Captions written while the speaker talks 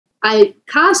I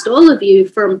cast all of you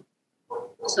from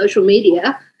social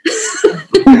media.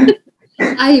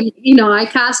 I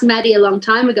cast Maddie a long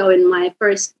time ago in my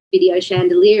first video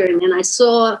Chandelier, and then I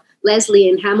saw Leslie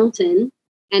in Hamilton,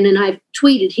 and then I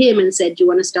tweeted him and said, do you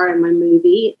want to star in my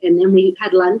movie? And then we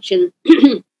had lunch, and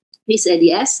he said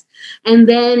yes. And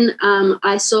then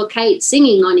I saw Kate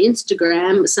singing on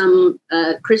Instagram some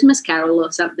Christmas carol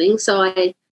or something, so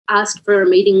I asked for a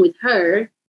meeting with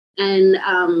her,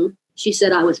 and she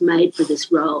said I was made for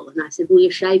this role. And I said, will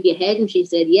you shave your head? And she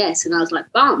said yes. And I was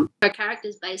like, boom. Her character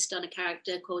is based on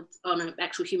on an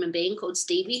actual human being called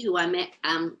Stevie, who I met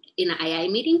in an AA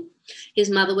meeting. His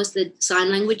mother was the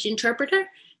sign language interpreter,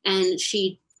 and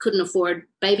she couldn't afford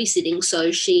babysitting,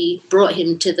 so she brought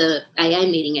him to the AA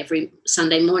meeting every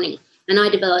Sunday morning. And I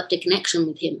developed a connection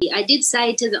with him. I did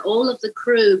say to all of the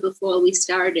crew before we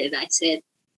started, I said,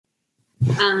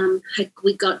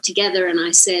 we got together and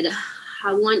I said,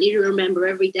 I want you to remember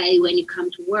every day when you come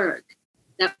to work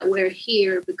that we're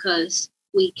here because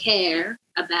we care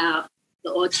about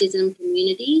the autism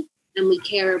community, and we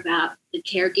care about the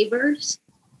caregivers,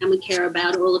 and we care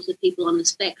about all of the people on the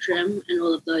spectrum and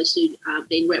all of those who are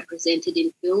being represented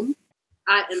in film.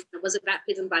 It was a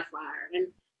baptism by fire.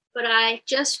 But I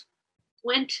just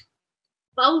went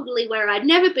boldly where I'd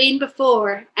never been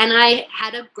before, and I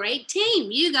had a great team.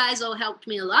 You guys all helped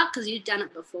me a lot because you'd done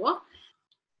it before.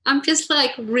 I'm just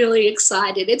like really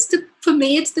excited. For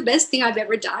me, it's the best thing I've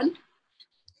ever done.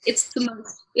 It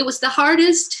was the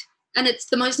hardest, and it's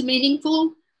the most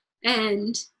meaningful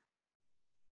and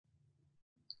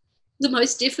the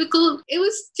most difficult. It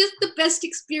was just the best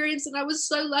experience, and I was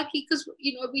so lucky because,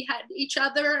 we had each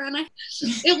other, and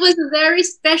it was a very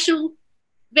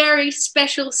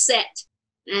special set.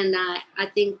 And I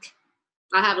think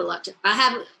I have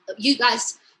you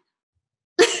guys.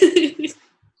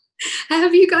 I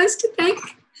have you guys to thank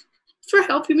for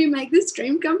helping me make this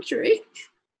dream come true.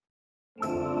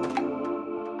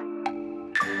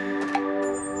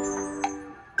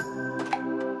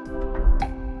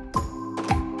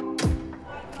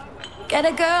 Get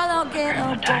a girl, I'll get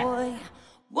a boy.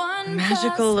 One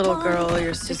magical little girl,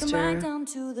 your sister.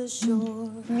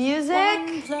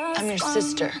 Music? I'm your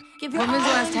sister. When was the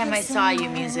last time I saw you,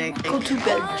 Music? Go to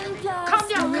bed. Calm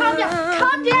down, calm down,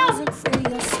 calm down!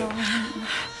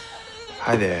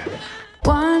 Hi there.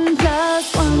 1 + 1.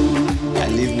 I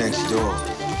live next door.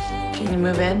 Can you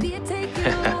move in?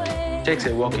 Takes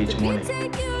a walk each morning.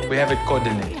 We have it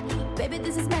coordinated.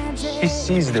 He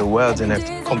sees the world in a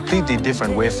completely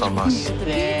different way from us. Let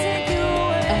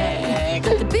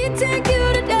the beat take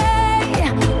you today.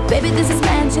 Baby, this is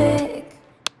magic.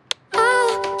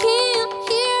 I can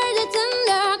hear the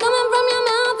thunder coming from your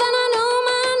mouth, and I know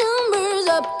my number's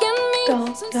up. Get me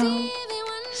some TV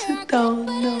Sit down,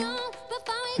 no.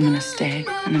 I'm gonna stay,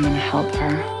 and I'm gonna help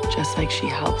her, just like she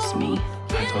helps me.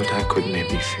 I thought I could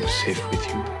maybe feel safe with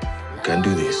you. You can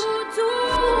do this.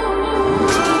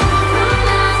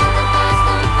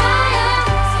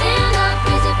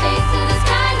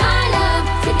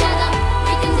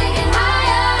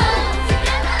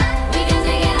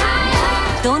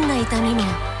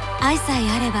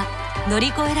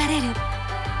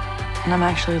 And I'm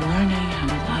actually learning how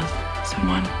to love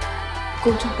someone.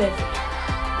 Go to bed.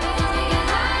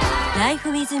 Life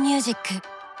with Music.